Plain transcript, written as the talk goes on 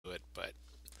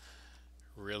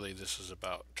really this is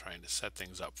about trying to set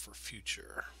things up for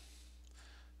future.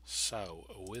 So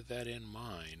with that in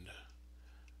mind,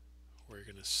 we're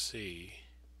going to see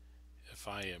if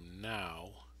I am now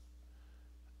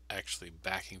actually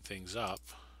backing things up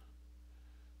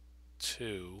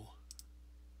to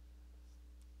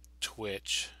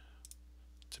Twitch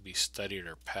to be studied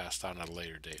or passed on at a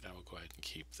later date. I will go ahead and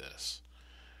keep this.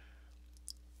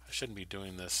 I shouldn't be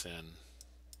doing this in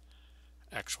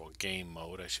actual game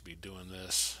mode. I should be doing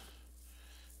this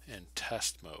in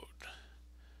test mode.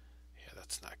 Yeah,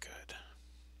 that's not good.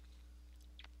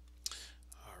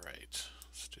 Alright,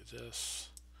 let's do this.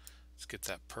 Let's get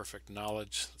that perfect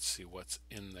knowledge. Let's see what's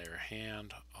in their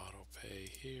hand. Auto pay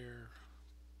here.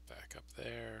 Back up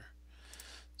there.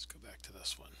 Let's go back to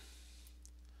this one.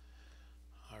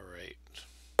 Alright.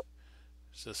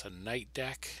 Is this a night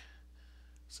deck?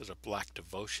 Is it a black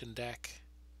devotion deck?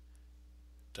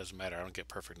 Doesn't matter. I don't get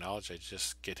perfect knowledge. I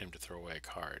just get him to throw away a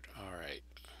card. Alright.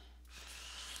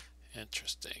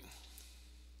 Interesting.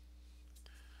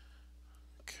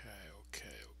 Okay.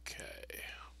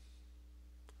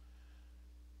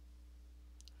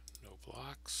 No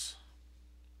blocks.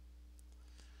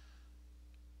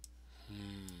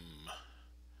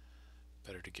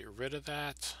 Better to get rid of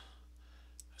that.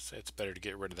 I say it's better to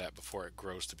get rid of that before it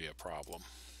grows to be a problem.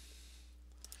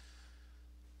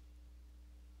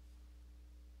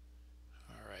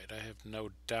 Alright, I have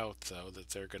no doubt though that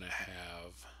they're going to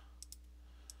have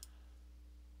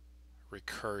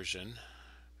recursion.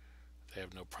 They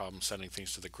have no problem sending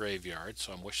things to the graveyard,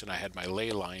 so I'm wishing I had my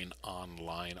ley line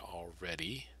online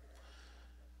already.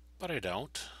 But I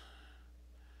don't.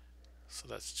 So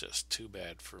that's just too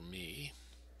bad for me.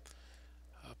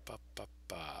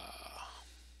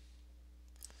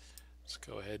 Let's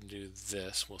go ahead and do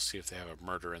this. We'll see if they have a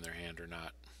murder in their hand or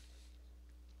not.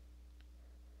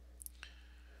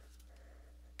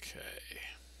 Okay.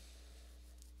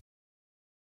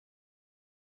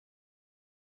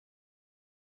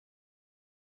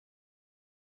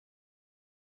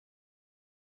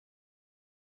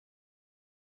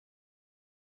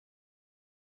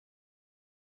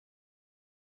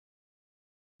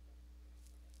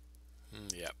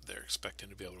 Yep, they're expecting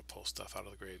to be able to pull stuff out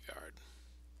of the graveyard.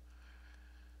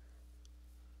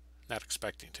 Not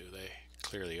expecting to, they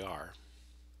clearly are.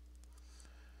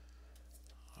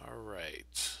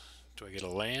 Alright. Do I get a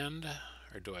land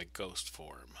or do I ghost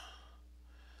form?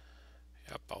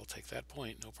 Yep, I'll take that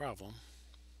point, no problem.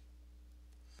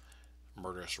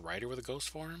 Murderous Rider with a ghost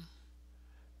form?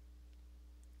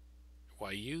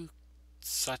 Why, you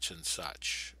such and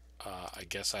such. I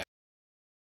guess I.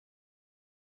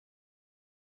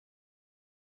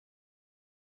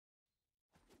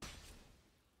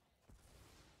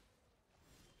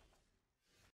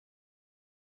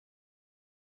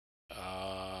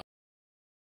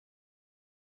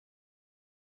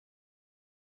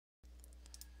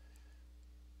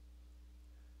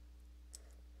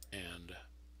 And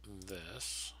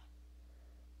this.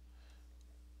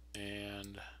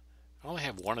 And I only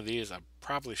have one of these. I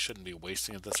probably shouldn't be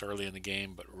wasting it this early in the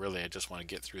game, but really I just want to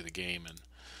get through the game and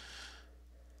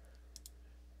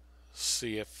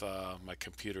see if my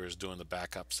computer is doing the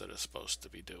backups that it's supposed to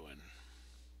be doing.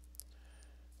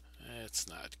 It's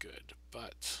not good,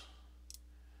 but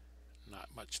not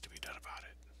much to be done about it.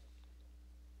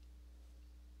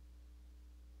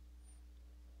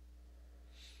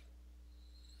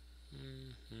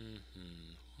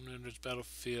 When enters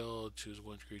battlefield, choose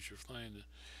one creature flying.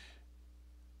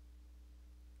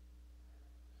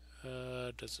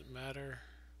 Doesn't matter.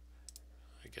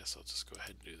 I guess I'll just go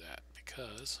ahead and do that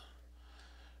because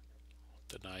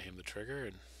I'll deny him the trigger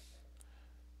and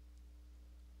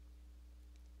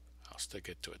I'll still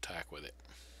get to attack with it.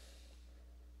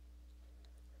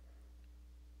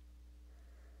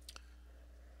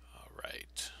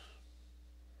 Alright.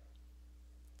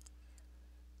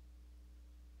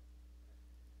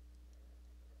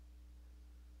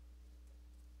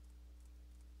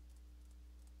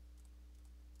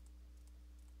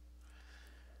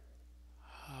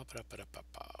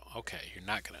 Okay, you're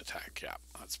not going to attack. Yeah,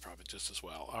 that's probably just as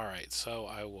well. Alright, so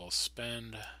I will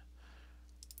spend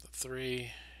the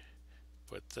 3,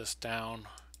 put this down.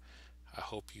 I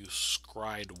hope you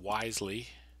scried wisely.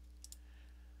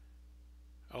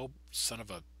 Oh, son of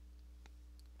a...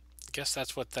 Guess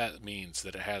that's what that means,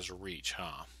 that it has reach,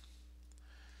 huh?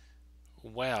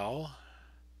 Well,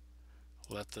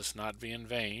 let this not be in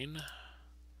vain.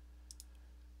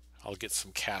 I'll get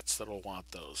some cats that'll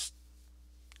want those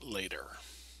later.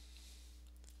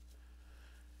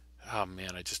 Oh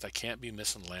man, I can't be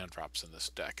missing land drops in this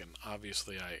deck, and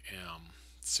obviously I am.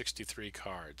 63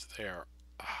 cards. They are,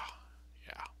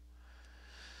 yeah.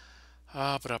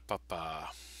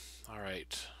 All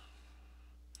right.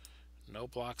 No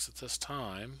blocks at this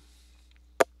time.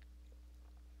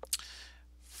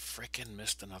 Frickin'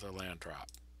 missed another land drop.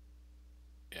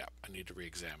 Yeah, I need to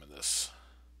re-examine this.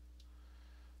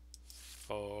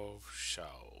 Faux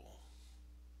show.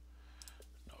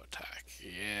 No attack.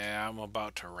 Yeah, I'm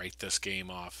about to write this game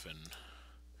off and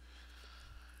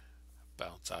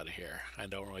bounce out of here. I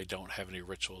don't have any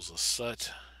rituals of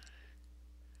soot.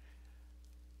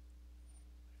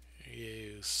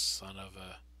 You son of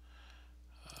a...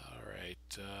 Alright,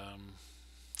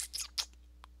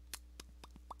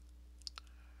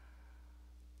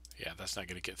 yeah, that's not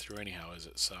going to get through anyhow, is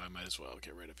it? So I might as well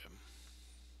get rid of him.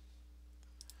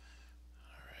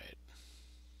 Alright.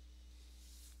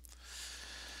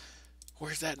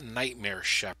 Where's that Nightmare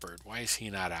Shepherd? Why is he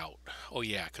not out? Oh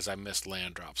yeah, because I missed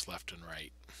land drops left and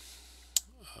right.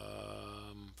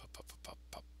 Um,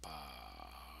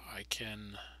 I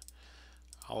can...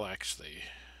 I'll actually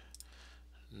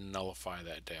nullify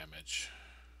that damage.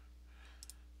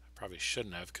 I probably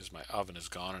shouldn't have because my oven is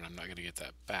gone and I'm not going to get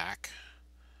that back.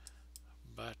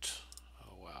 But,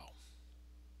 oh well.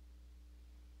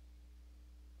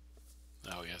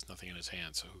 Oh, he has nothing in his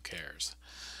hand, so who cares?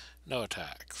 No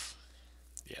attacks.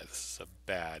 Yeah, this is a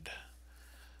bad,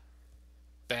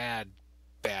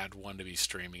 bad one to be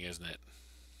streaming, isn't it?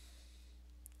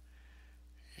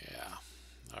 Yeah.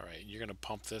 Alright, you're going to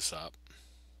pump this up.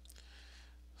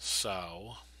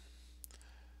 So,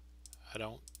 I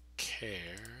don't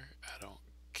care. I don't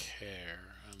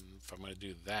care. And if I'm going to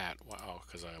do that, well,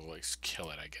 because I'll at least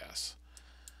kill it, I guess.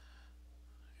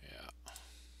 Yeah.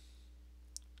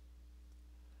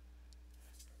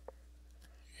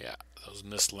 Yeah, those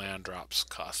missed land drops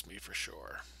cost me for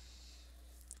sure.